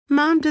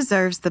Mom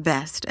deserves the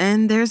best,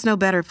 and there's no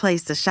better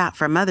place to shop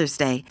for Mother's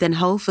Day than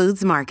Whole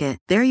Foods Market.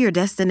 They're your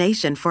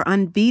destination for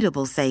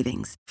unbeatable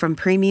savings, from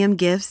premium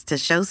gifts to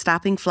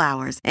show-stopping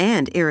flowers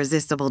and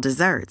irresistible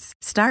desserts.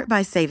 Start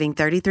by saving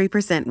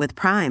 33% with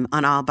Prime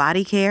on all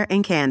body care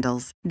and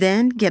candles.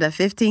 Then get a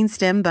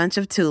 15-stem bunch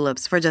of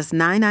tulips for just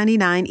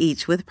 $9.99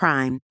 each with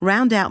Prime.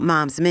 Round out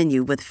Mom's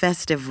menu with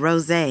festive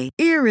rosé,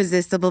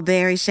 irresistible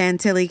berry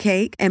chantilly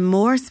cake, and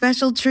more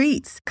special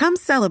treats. Come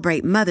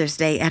celebrate Mother's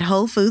Day at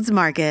Whole Foods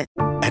Market.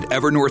 At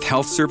Evernorth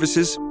Health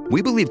Services,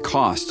 we believe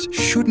costs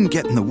shouldn't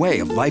get in the way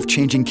of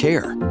life-changing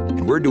care,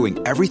 and we're doing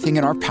everything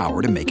in our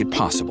power to make it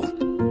possible.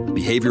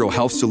 Behavioral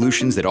health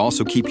solutions that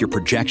also keep your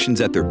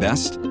projections at their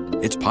best?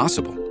 It's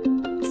possible.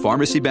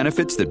 Pharmacy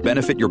benefits that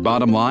benefit your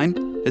bottom line?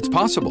 It's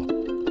possible.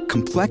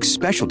 Complex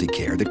specialty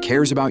care that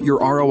cares about your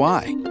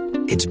ROI?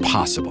 It's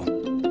possible.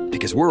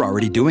 Because we're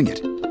already doing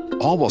it.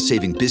 All while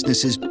saving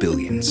businesses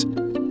billions.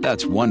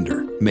 That's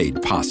Wonder made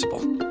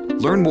possible.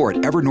 Learn more at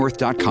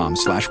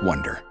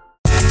evernorth.com/wonder.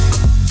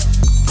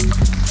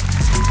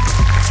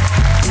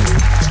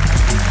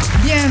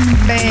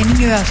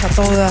 Bienvenidas a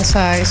todas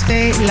a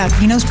este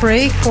Latinos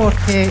Break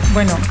porque,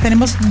 bueno,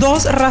 tenemos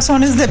dos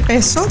razones de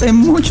peso, de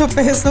mucho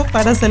peso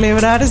para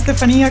celebrar.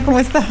 Estefanía, ¿cómo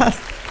estás?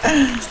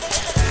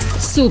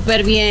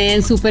 Súper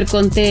bien, súper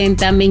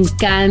contenta. Me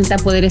encanta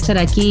poder estar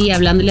aquí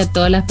hablándole a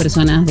todas las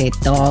personas de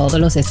todos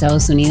los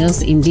Estados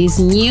Unidos in this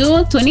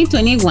new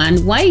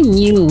 2021. Why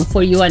new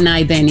for you and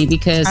I, Danny?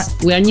 Because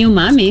we are new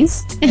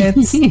mommies.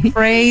 It's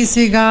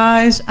crazy,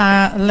 guys.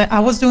 I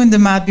was doing the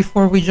math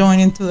before we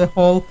joined into the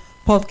whole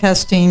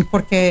podcasting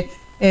porque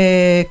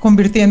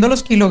convirtiendo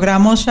los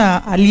kilogramos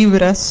a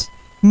libras,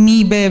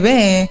 mi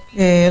bebé,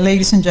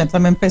 ladies and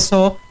gentlemen,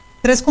 pesó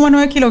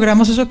 3,9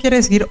 kilogramos, eso quiere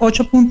decir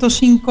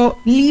 8.5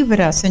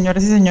 libras,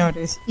 señores y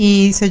señores.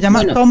 Y se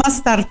llama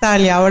Thomas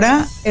Tartaglia.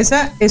 Ahora,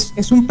 esa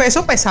es un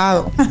peso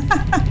pesado.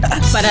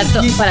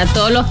 Para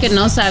todos los que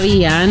no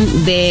sabían,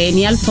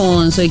 Deni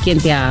Alfonso y quien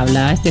te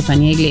habla,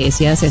 Estefanía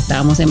Iglesias,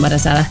 estábamos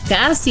embarazadas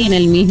casi en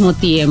el mismo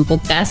tiempo,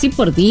 casi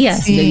por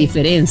días de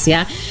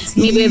diferencia. Sí.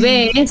 Mi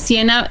bebé,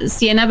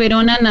 Siena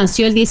Verona,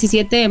 nació el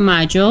 17 de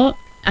mayo.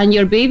 ¿And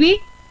your baby?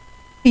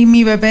 Y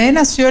mi bebé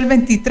nació el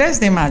 23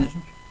 de mayo.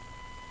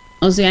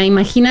 O sea,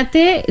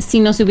 imagínate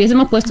si nos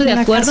hubiésemos puesto de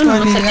acuerdo,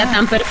 no nos salía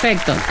tan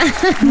perfecto.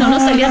 no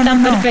nos salía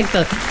tan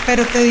perfecto.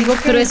 Pero te digo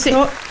que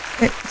eso,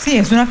 sí,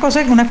 es una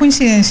cosa, una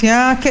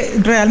coincidencia que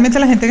realmente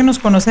la gente que nos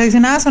conoce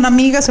dice, son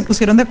amigas, se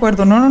pusieron de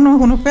acuerdo. No,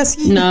 uno fue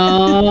así.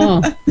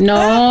 No,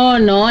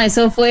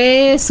 eso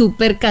fue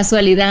súper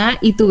casualidad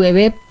y tu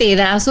bebé,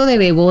 pedazo de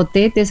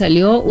bebote, te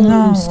salió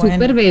un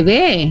súper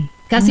bebé,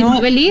 casi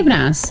 9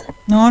 libras.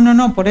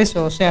 No, por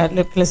eso, o sea,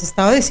 lo que les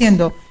estaba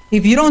diciendo,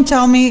 if you don't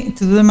tell me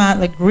to do the math,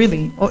 like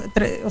really,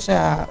 o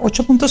sea,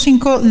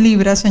 8.5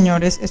 libras,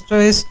 señores, esto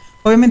es,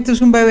 obviamente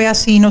es un bebé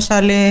así, no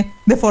sale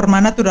de forma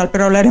natural,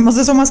 pero hablaremos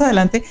de eso más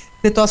adelante.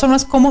 De todas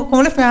formas,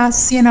 ¿cómo le fue a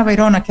Siena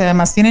Verona, que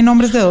además tiene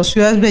nombres de 2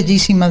 ciudades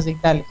bellísimas de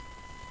Italia?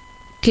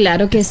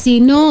 Claro que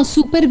sí, no,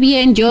 súper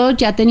bien. Yo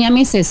ya tenía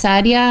mi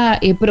cesárea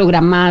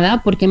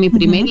programada porque mi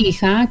primer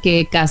hija,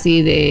 que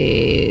casi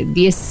de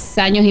 10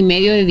 años y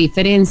medio de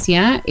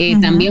diferencia,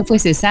 también fue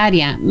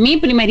cesárea. Mi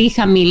primer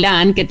hija,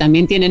 Milán, que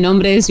también tiene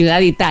nombre de ciudad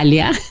de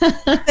Italia.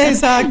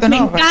 Exacto. Me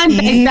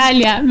encanta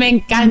Italia, me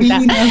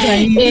encanta.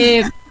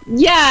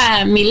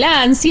 Yeah,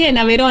 Milan,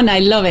 Siena, Verona,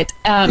 I love it.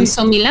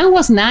 So Milan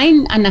was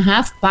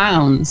 9.5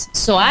 pounds.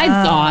 So I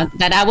thought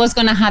that I was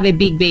going to have a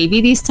big baby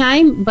this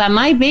time, but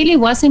my belly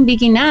wasn't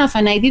big enough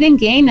and I didn't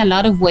gain a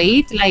lot of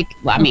weight.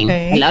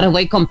 A lot of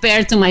weight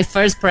compared to my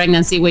first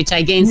pregnancy, which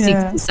I gained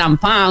 60-some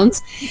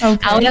pounds. Okay.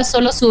 Ahora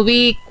solo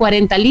subí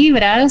 40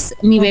 libras.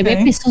 Mi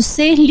bebé pesó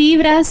 6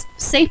 libras,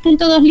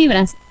 6.2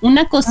 libras.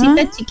 Una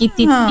cosita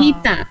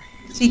chiquitita.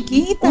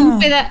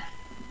 Chiquita.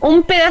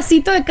 Un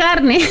pedacito de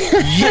carne.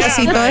 Un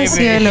pedacito del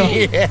cielo.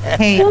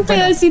 Un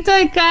pedacito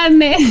de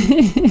carne.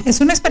 Es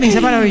una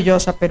experiencia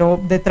maravillosa, pero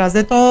detrás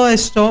de todo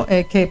esto,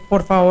 que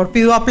por favor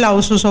pido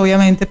aplausos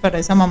obviamente para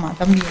esa mamá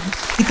también.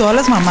 Y todas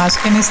las mamás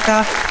que en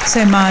esta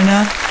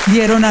semana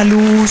dieron a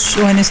luz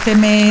o en este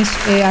mes,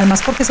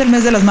 además porque es el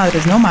mes de las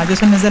madres, ¿no? Mayo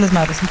es el mes de las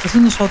madres.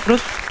 Entonces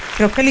nosotros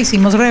creo que le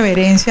hicimos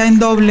reverencia en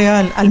doble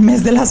al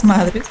mes de las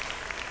madres.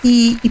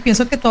 Y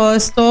pienso que todo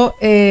esto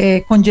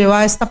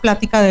conlleva esta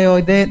plática de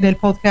hoy del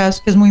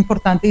podcast, que es muy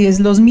importante, y es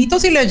los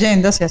mitos y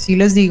leyendas, y así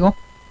les digo,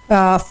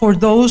 for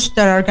those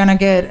that are gonna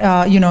get,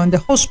 in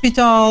the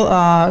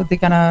hospital, they're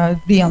gonna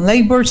be on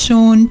labor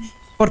soon,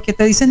 porque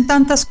te dicen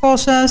tantas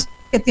cosas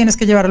que tienes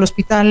que llevar al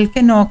hospital,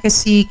 que no, que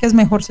sí, que es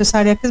mejor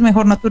cesárea, que es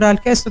mejor natural,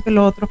 que esto, que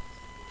lo otro.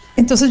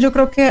 Entonces yo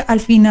creo que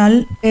al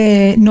final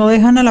no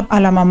dejan a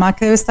la mamá,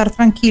 que debe estar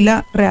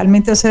tranquila,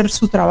 realmente hacer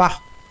su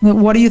trabajo.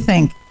 What do you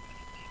think?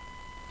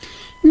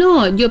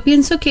 No, yo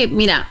pienso que,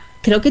 mira,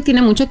 creo que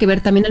tiene mucho que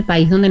ver también el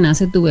país donde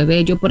nace tu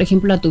bebé. Yo, por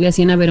ejemplo, la tuve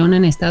así en Verona,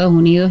 en Estados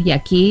Unidos, y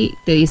aquí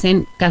te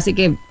dicen casi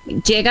que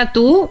llega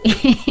tú,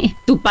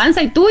 tu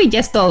panza y tú, y ya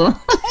es todo.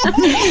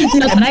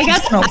 No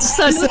traigas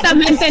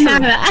absolutamente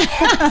nada.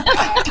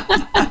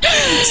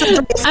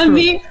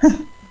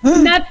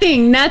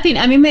 Nothing.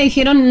 A mí me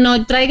dijeron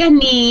no traigas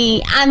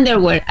ni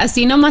underwear.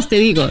 Así nomás te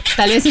digo.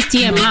 Tal vez es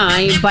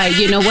TMI, but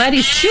you know what?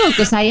 It's true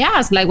because I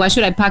asked, like, what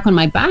should I pack on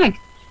my bag?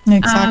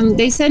 Exactly.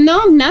 They said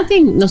no,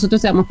 nothing.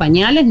 Nosotros te damos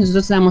pañales,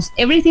 nosotros te damos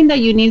everything that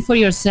you need for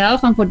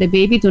yourself and for the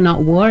baby. Do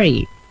not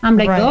worry. I'm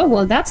like, oh,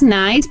 well, that's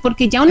nice,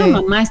 porque ya una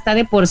mamá está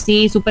de por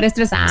sí súper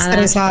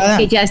estresada,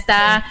 que ya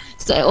está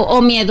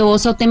o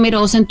miedosa o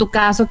temerosa en tu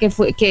caso,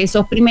 que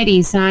sos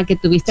primeriza, que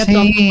tuviste a tu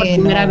hijo por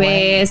primera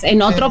vez,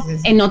 en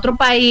otro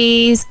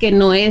país que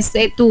no es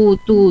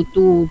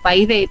tu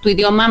país de tu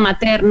idioma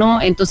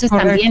materno, entonces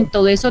también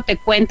todo eso te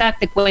cuenta,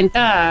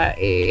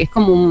 es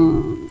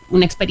como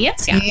una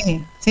experiencia.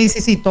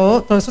 Sí,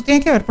 todo eso tiene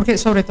que ver, porque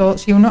sobre todo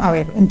si uno,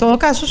 en todo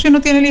caso, si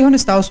uno tiene el hijo en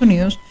Estados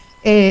Unidos,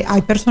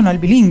 hay personal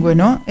bilingüe,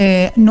 ¿no?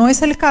 No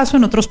es el caso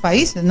en otros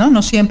países, ¿no?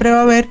 No siempre va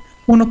a haber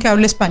uno que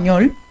hable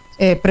español,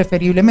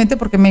 preferiblemente,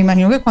 porque me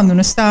imagino que cuando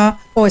uno está,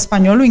 o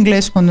español o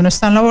inglés, cuando uno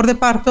está en labor de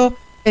parto,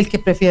 el que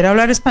prefiere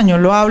hablar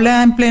español lo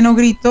habla en pleno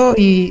grito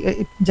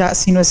y ya,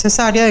 si no es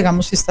cesárea,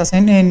 digamos, si estás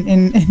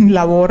en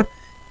labor,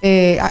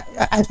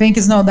 I think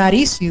it's not that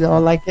easy, though.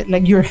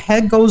 Like your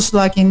head goes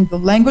like in the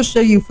language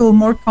that you feel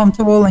more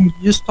comfortable and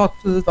you just talk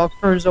to the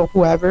doctors or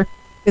whoever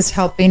is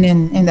helping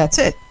and that's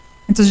it.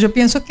 Entonces yo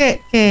pienso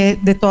que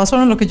de todas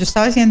formas lo que yo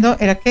estaba diciendo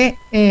era que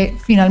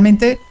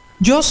finalmente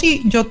yo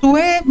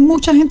tuve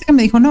mucha gente que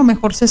me dijo no,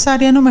 mejor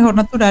cesárea, no, mejor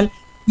natural,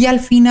 y al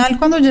final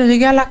cuando yo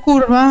llegué a la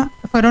curva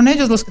fueron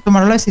ellos los que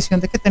tomaron la decisión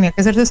de que tenía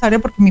que ser cesárea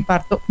porque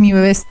mi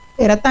bebé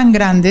era tan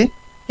grande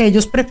que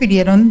ellos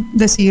prefirieron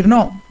decir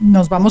no,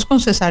 nos vamos con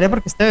cesárea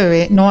porque este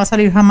bebé no va a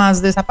salir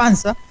jamás de esa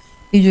panza.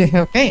 Y yo dije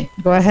ok,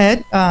 go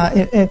ahead,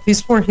 if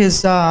it's for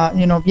his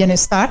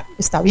bienestar,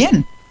 está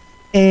bien.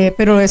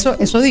 Pero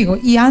eso digo,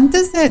 y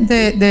antes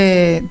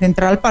de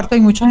entrar al parto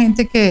hay mucha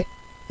gente que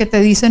te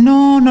dice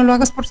no lo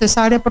hagas por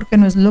cesárea porque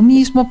no es lo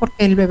mismo,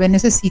 porque el bebé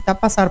necesita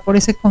pasar por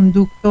ese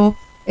conducto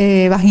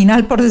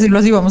vaginal, por decirlo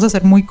así, vamos a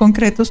ser muy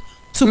concretos,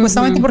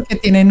 supuestamente porque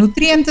tiene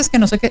nutrientes que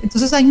no sé qué.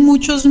 Entonces hay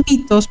muchos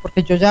mitos,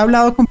 porque yo ya he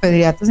hablado con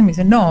pediatras y me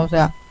dicen no, o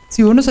sea,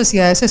 si hubo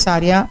necesidad de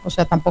cesárea, o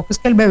sea, tampoco es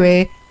que el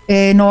bebé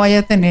no vaya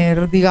a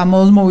tener,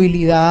 digamos,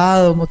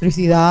 movilidad o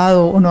motricidad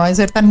o no vaya a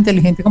ser tan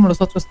inteligente como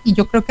los otros. Y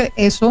yo creo que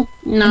eso...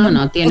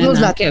 No tiene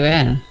nada que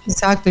ver.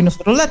 Exacto, y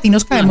nosotros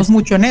latinos caemos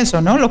mucho en eso,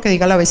 ¿no? Lo que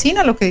diga la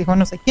vecina, lo que dijo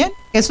no sé quién.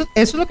 Eso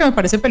es lo que me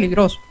parece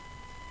peligroso,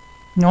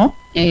 ¿no?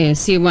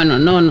 Sí, bueno,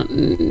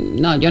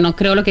 no, yo no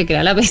creo lo que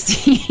crea la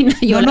vecina.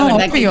 Yo la verdad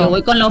obvio. Que yo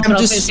voy con los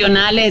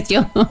profesionales.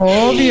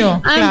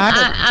 Obvio, claro.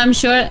 I'm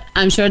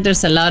sure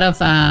there's a lot of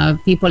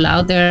people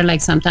out there,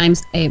 like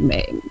sometimes...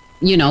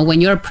 you know, when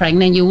you're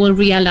pregnant, you will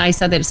realize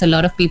that there's a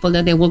lot of people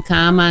that they will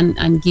come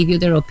and give you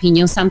their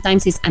opinion.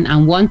 Sometimes it's an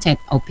unwanted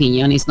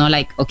opinion. It's not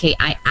like, okay,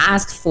 I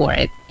asked for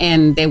it.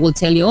 And they will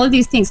tell you all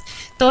these things.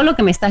 Todo lo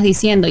que me estás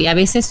diciendo. Y a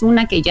veces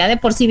una que ya de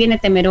por sí viene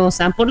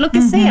temerosa, por lo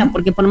que sea,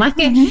 porque por más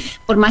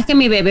que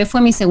mi bebé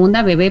fue mi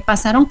segunda bebé,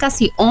 pasaron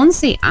casi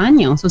 11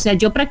 años. O sea,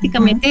 yo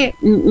prácticamente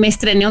me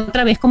estrené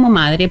otra vez como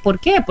madre. ¿Por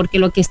qué? Porque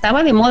lo que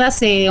estaba de moda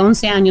hace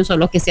 11 años o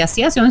lo que se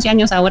hacía hace 11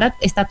 años, ahora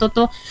está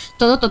todo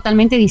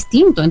totalmente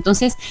distinto.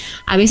 Entonces,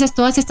 a veces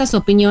todas estas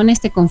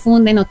opiniones te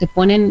confunden o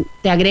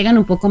te agregan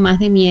un poco más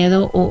de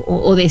miedo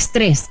o de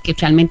estrés que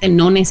realmente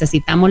no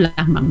necesitamos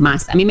las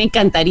mamás. A mí me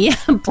encantaría,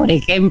 por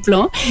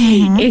ejemplo,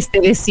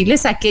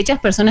 decirles a aquellas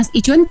personas,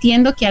 y yo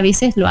entiendo que a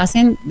veces lo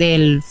hacen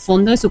del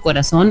fondo de su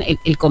corazón,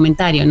 el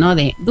comentario, ¿no?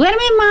 De duerme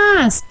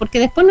más, porque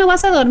después no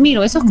vas a dormir,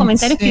 o esos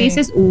comentarios que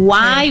dices,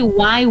 why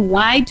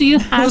do you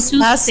have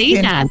to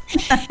say that?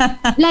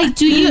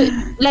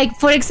 Like,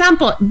 for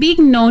example, big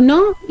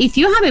no, if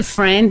you have a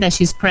friend that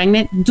she's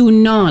pregnant, do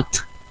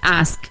not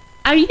ask,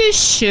 are you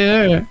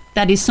sure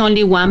that it's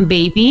only one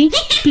baby?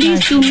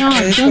 Please don't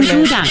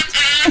do that.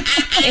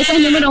 Ese es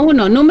número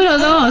 1. Número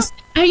 2,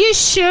 are you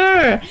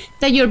sure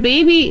that your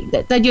baby,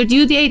 that your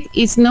due date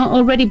is not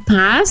already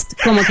passed?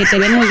 Como que te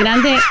ven muy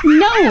grande.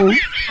 No,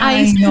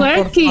 I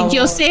swear que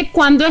yo sé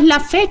cuándo es la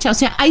fecha. O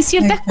sea, hay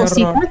ciertas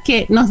cositas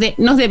que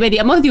nos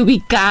deberíamos de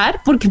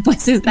ubicar porque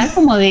pues está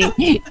como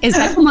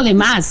de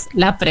más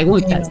las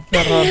preguntas.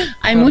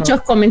 Hay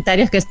muchos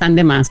comentarios que están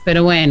de más,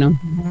 pero bueno.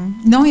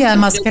 No, y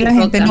además que la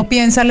gente no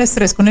piensa el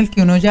estrés con el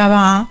que uno ya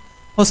va.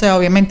 O sea,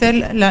 obviamente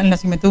el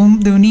nacimiento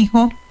de un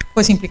hijo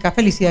pues implica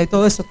felicidad y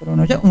todo esto, pero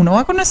uno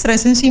va con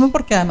estrés encima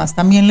porque además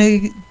también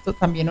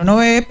uno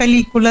ve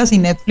películas y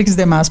Netflix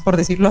de más, por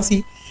decirlo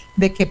así,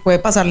 de que puede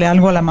pasarle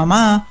algo a la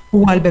mamá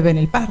o al bebé en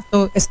el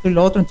parto, esto y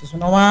lo otro. Entonces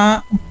uno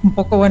va un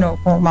poco, bueno,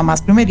 como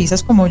mamás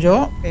primerizas como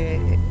yo,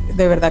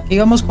 de verdad que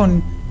íbamos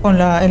con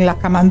la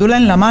camándula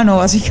en la mano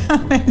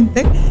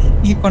básicamente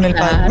y con el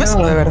Padre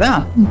Nuestro, de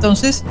verdad.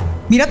 Entonces,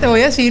 mira, te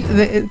voy a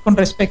decir con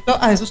respecto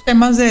a esos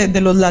temas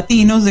de los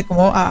latinos, de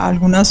cómo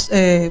algunas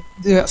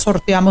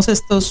sorteamos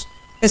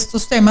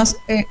estos temas,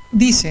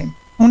 dice,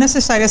 una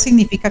cesárea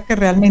significa que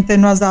realmente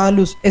no has dado a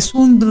luz. Es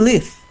un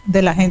belief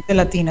de la gente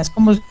latina,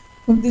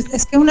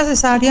 es que una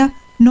cesárea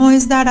no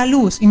es dar a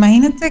luz.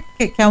 Imagínate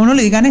que a uno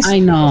le digan eso.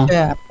 Ay, no. O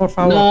sea, por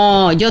favor.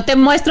 No, yo te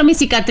muestro mi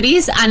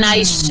cicatriz and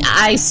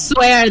I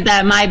swear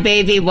that my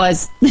baby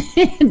was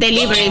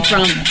delivered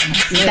from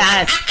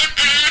that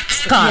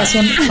scar.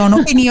 Son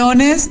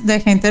opiniones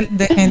de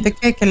gente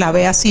que la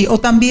ve así. O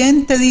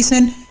también te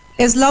dicen,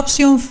 es la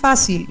opción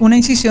fácil, una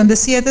incisión de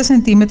 7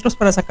 centímetros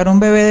para sacar un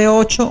bebé de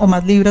 8 o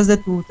más libras de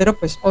tu útero,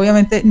 pues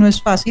obviamente no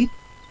es fácil,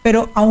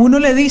 pero a uno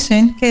le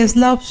dicen que es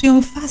la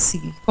opción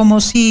fácil,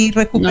 como si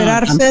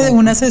recuperarse de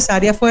una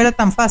cesárea fuera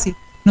tan fácil.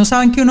 No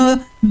saben que uno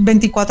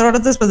 24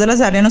 horas después de la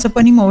cesárea no se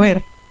puede ni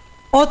mover.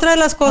 Otra de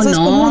las cosas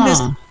comunes...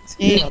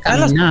 Sí,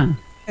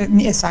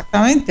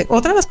 exactamente.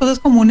 Otra de las cosas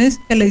comunes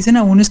que le dicen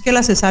a uno es que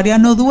la cesárea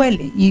no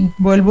duele. Y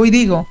vuelvo y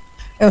digo,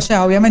 o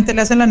sea, obviamente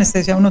le hacen la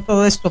anestesia a uno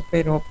todo esto,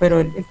 pero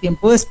el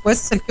tiempo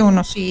después es el que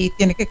uno sí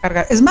tiene que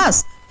cargar. Es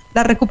más,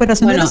 la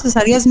recuperación de la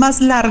cesárea es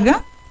más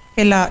larga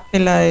que la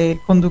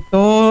del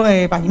conducto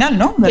vaginal,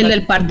 ¿no? El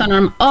del parto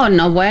normal. Oh,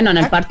 no, bueno, en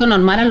el parto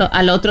normal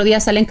al otro día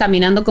salen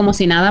caminando como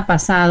si nada ha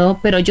pasado,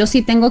 pero yo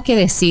sí tengo que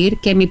decir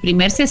que mi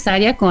primer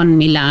cesárea con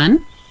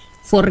Milán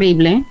fue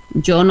horrible.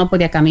 Yo no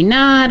podía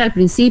caminar, al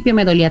principio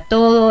me dolía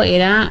todo,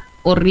 era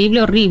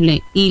horrible,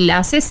 horrible. Y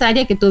la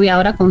cesárea que tuve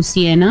ahora con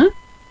Siena,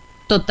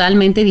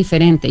 totalmente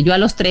diferente. Yo a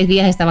los 3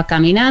 días estaba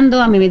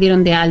caminando, a mí me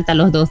dieron de alta a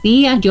los 2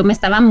 días, yo me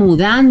estaba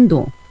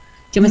mudando.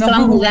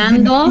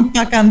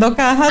 Empacando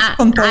cajas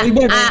con todo el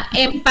bebé.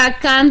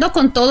 Empacando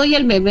con todo y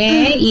el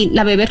bebé, y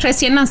la bebé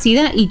recién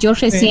nacida y yo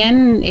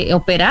recién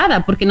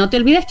operada, porque no te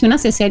olvides que una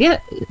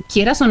cesárea,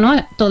 quieras o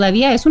no,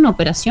 todavía es una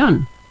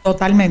operación.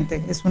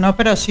 Totalmente, es una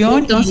operación.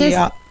 Entonces,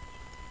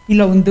 y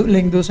le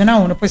inducen a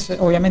uno, pues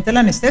obviamente la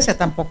anestesia,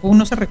 tampoco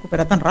uno se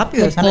recupera tan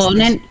rápido.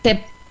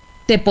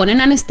 Te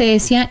ponen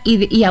anestesia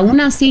y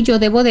aún así yo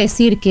debo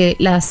decir que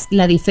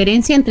la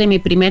diferencia entre mi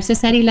primer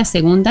cesárea y la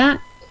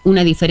segunda,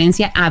 una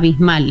diferencia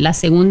abismal. La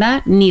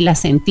segunda ni la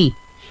sentí.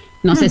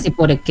 No sé si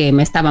porque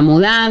me estaba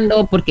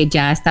mudando, porque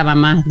ya estaba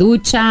más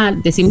ducha,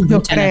 decimos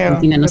ducha en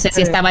Argentina, no sé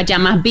si estaba ya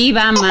más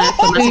viva,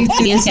 con más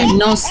experiencia,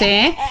 no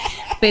sé,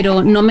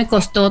 pero no me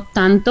costó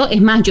tanto. Es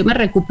más, yo me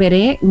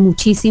recuperé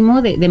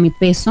muchísimo de mi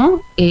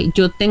peso.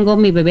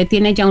 Mi bebé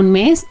tiene ya 1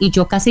 mes y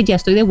yo casi ya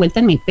estoy de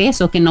vuelta en mi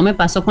peso, que no me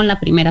pasó con la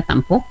primera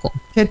tampoco.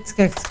 Que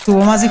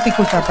tuvo más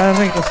dificultad para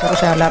regresar, o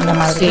sea, la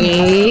madre.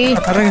 Sí.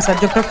 Para regresar.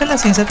 Yo creo que la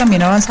ciencia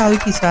también ha avanzado y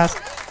quizás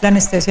la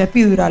anestesia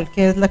epidural,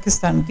 que es la que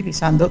están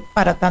utilizando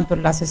para tanto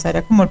la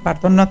cesárea como el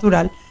parto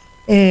natural,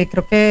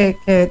 creo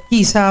que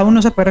quizá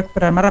uno se puede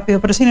recuperar más rápido,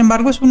 pero sin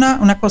embargo es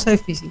una cosa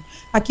difícil.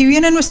 Aquí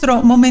viene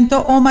nuestro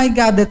momento, oh my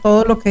God, de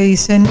todo lo que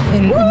dicen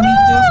el mito,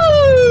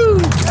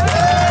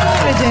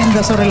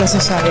 leyenda sobre la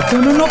cesárea, que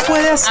uno no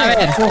puede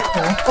hacer,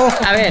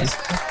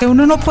 que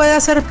uno no puede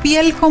hacer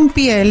piel con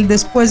piel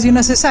después de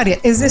una cesárea,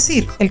 es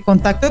decir, el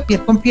contacto de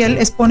piel con piel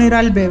es poner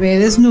al bebé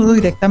desnudo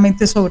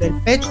directamente sobre el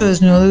pecho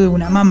desnudo de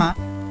una mamá.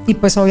 Y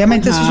pues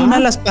obviamente eso es una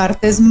de las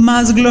partes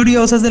más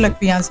gloriosas de la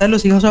crianza de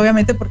los hijos,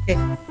 obviamente, porque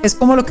es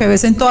como lo que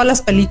ves en todas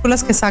las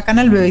películas que sacan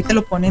al bebé y te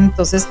lo ponen.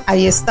 Entonces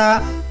ahí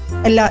está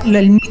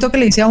el mito que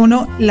le dice a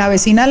uno, la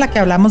vecina de la que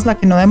hablamos, la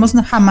que no debemos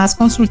jamás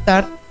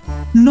consultar,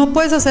 no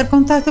puedes hacer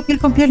contacto piel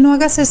con piel, no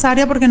hagas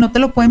cesárea porque no te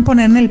lo pueden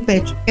poner en el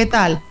pecho. ¿Qué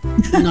tal?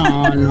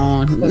 No,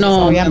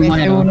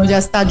 obviamente uno ya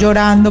está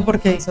llorando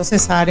porque hizo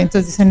cesárea,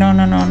 entonces dice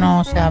no,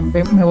 o sea,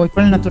 me voy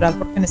con el natural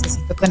porque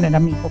necesito tener a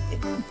mi hijo piel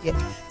con piel.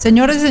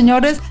 Señores y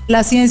señores,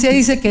 la ciencia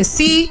dice que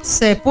sí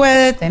se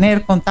puede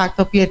tener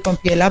contacto piel con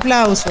piel.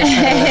 Aplausos.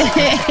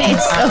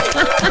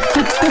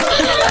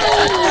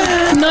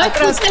 No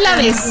escuchen a la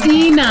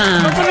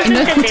vecina. No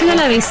escuchen a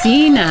la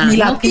vecina. Ni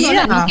la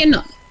tía.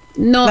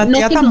 No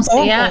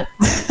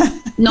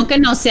que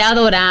no sea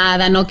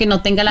adorada, no que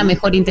no tenga la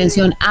mejor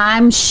intención.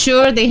 I'm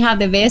sure they have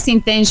the best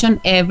intention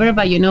ever,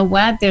 but you know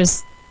what?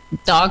 There's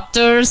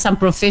doctors and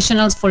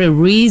professionals for a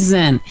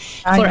reason,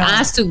 for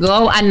us to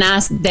go and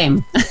ask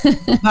them.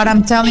 But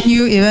I'm telling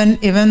you,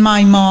 even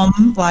my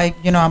mom, like,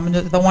 you know, I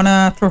don't want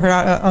to throw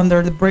her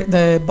under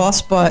the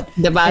bus, but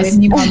the bus.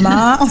 Mi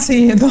mamá,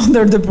 sí,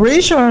 under the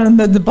bridge or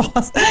under the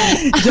bus.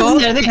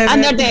 Under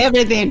the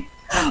everything.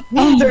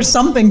 Under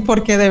something,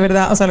 porque de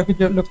verdad, o sea, lo que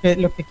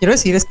quiero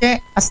decir es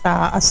que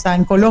hasta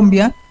en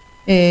Colombia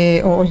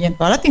y en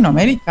toda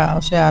Latinoamérica,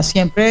 o sea,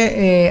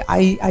 siempre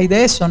hay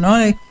de eso, ¿no?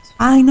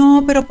 Ay,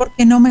 no, pero ¿por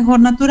qué no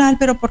mejor natural?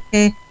 Pero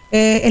porque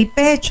el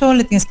pecho,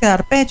 le tienes que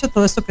dar pecho,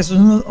 todo esto, que eso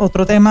es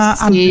otro tema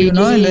amplio,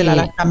 ¿no? El del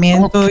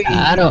alactamiento y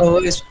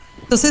todo eso.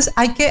 Entonces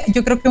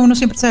yo creo que uno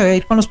siempre se debe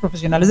ir con los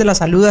profesionales de la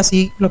salud,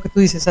 así lo que tú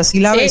dices, así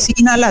la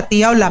vecina, la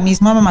tía o la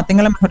misma mamá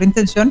tenga la mejor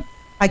intención.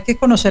 Hay que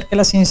conocer que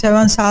la ciencia ha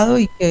avanzado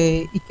y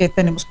que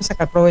tenemos que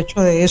sacar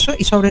provecho de eso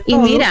y sobre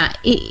todo... Y mira,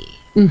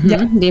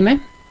 dime.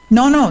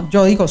 No,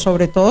 yo digo,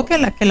 sobre todo que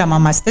la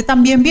mamá esté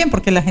también bien,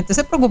 porque la gente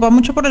se preocupa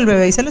mucho por el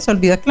bebé y se les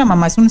olvida que la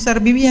mamá es un ser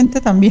viviente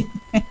también.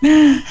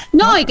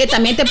 No, y que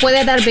también te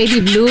puede dar baby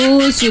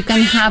blues, you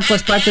can have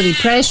postpartum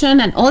depression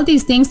and all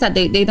these things that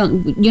they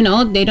don't, you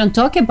know, they don't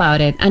talk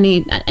about it, and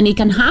it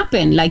can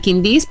happen. Like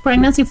in this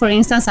pregnancy, for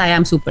instance, I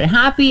am super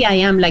happy.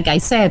 I am, like I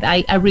said,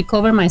 I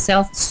recover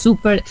myself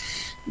super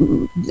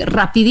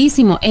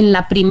rapidísimo. En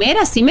la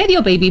primera sí me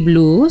dio baby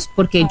blues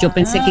porque yo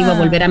pensé que iba a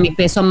volver a mi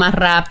peso más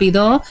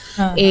rápido.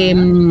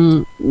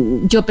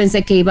 Yo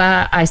pensé que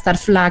iba a estar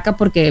flaca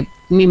porque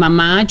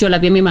yo la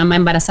vi a mi mamá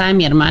embarazada de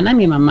mi hermana.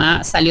 Mi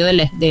mamá salió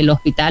del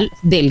hospital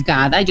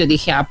delgada. Yo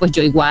dije, pues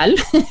yo igual.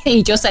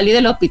 Y yo salí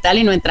del hospital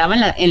y no entraba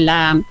en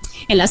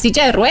la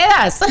silla de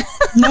ruedas.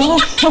 No.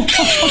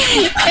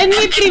 En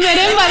mi primer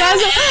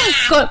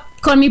embarazo.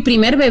 Con mi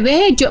primer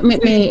bebé, yo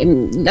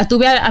la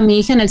tuve a mi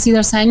hija en el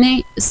Cedar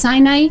Sinai,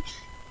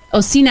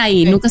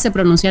 nunca sé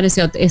pronunciar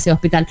ese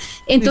hospital.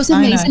 Entonces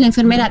me dice la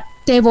enfermera,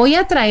 te voy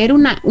a traer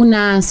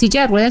una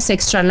silla de ruedas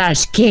extra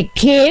large. ¿Qué?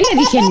 Le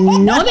dije,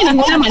 no, de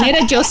ninguna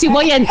manera, yo sí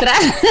voy a entrar.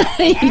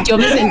 Y yo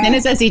me senté en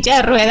esa silla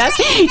de ruedas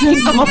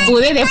y como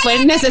pude,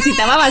 después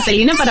necesitaba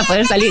vaselina para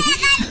poder salir.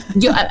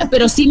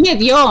 Pero sí me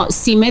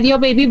dio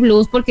baby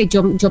blues porque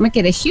yo me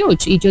quedé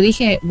huge. Y yo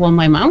dije, well,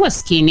 my mom was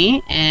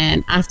skinny,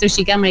 and after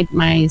she got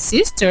my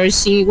sister,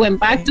 she went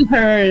back to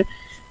her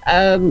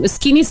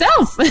skinny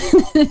self.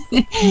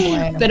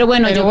 Pero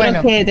bueno,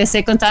 creo que the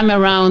second time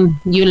around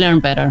you learn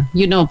better,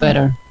 you know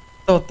better.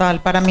 Total,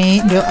 para mí,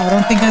 I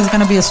don't think there's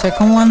gonna be a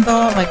second one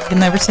though, like you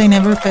never say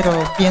never, pero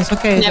pienso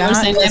que never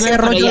ya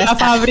cerró la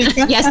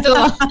fábrica. Ya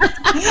estuvo.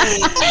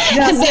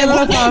 Ya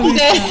cerró la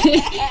fábrica.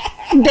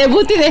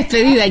 Debut y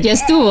despedida, ya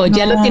estuvo,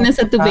 ya lo tienes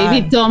a tu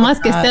baby Thomas,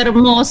 que está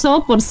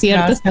hermoso, por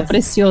cierto, está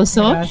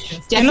precioso.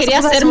 Gracias. Ya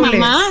quería ser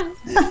mamá.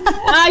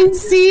 Ay,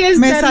 sí,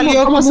 me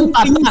salió como su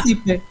papá.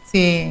 Príncipe.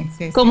 Sí.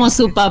 Como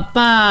su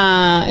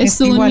papá,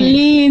 es un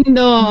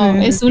lindo,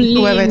 es un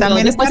lindo. Bebé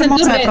también está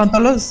hermosa, de pronto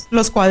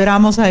los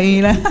cuadramos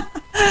ahí.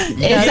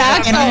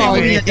 Exacto.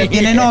 Ya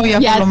tiene novia.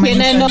 Ya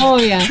tiene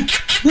novia.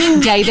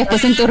 Ya, y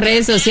después en tus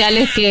redes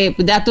sociales,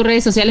 da tus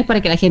redes sociales para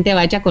que la gente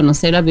vaya a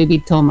conocer a baby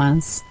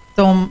Thomas.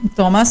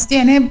 Thomas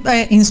tiene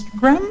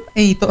Instagram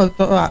y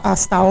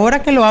hasta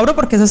ahora que lo abro,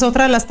 porque esa es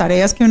otra de las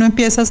tareas que uno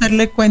empieza a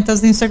hacerle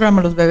cuentas de Instagram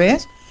a los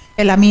bebés.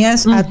 La mía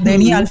es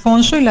 @Deni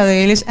Alfonso y la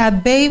de él es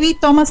 @Baby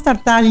Thomas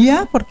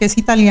Tartaglia, porque es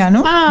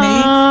italiano.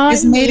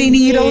 Es made in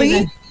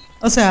Italy.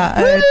 O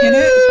sea,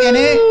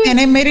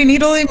 tiene Made in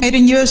Italy, Made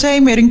in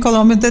USA, Made in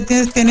Colombia,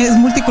 entonces es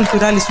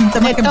multicultural. Es un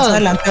tema que más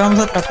adelante vamos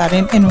a tratar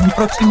en un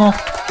próximo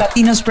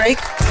Latinos Break.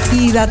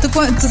 Y da tu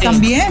cuenta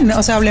también,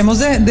 o sea, hablemos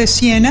de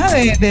Siena,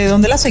 de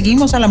dónde la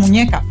seguimos a la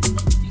muñeca.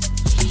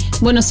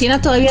 Bueno,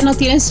 Siena todavía no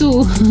tiene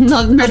su...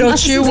 Pero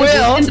she will,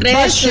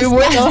 but she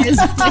will.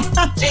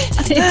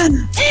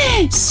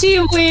 She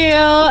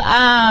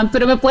will.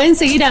 Pero me pueden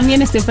seguir a mí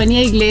en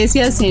Estefanía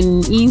Iglesias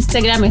en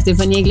Instagram,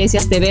 Estefanía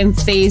Iglesias TV en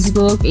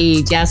Facebook,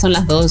 y ya son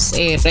las dos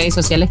redes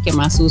sociales que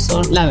más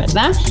uso, la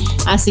verdad.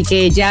 Así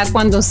que ya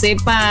cuando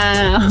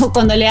sepa, o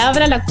cuando le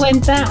abra la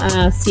cuenta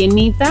a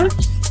Sienita,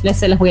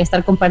 se las voy a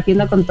estar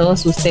compartiendo con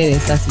todos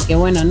ustedes. Así que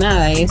bueno,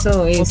 nada,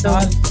 eso.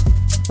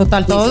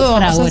 Total, todo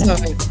vamos a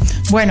saber.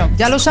 Bueno,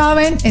 ya lo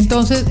saben,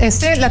 entonces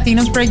este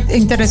Latinos Break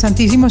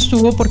interesantísimo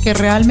estuvo porque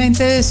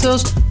realmente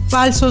esos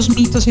falsos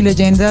mitos y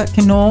leyendas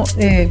que no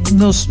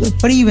nos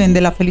priven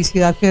de la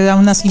felicidad que da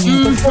un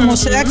nacimiento, como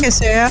sea que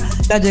sea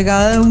la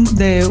llegada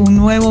de un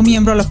nuevo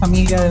miembro a la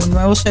familia, de un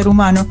nuevo ser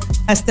humano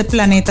a este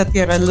planeta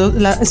Tierra.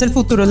 Es el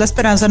futuro, es la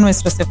esperanza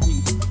nuestra,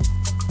 Estefanía.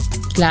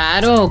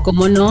 Claro,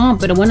 cómo no,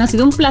 pero bueno, ha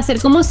sido un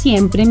placer como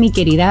siempre, mi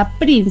querida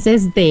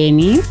Princess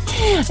Deni.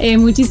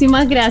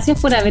 Muchísimas gracias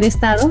por haber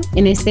estado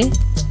en este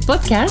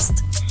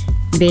podcast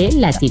de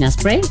Latinos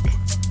Break.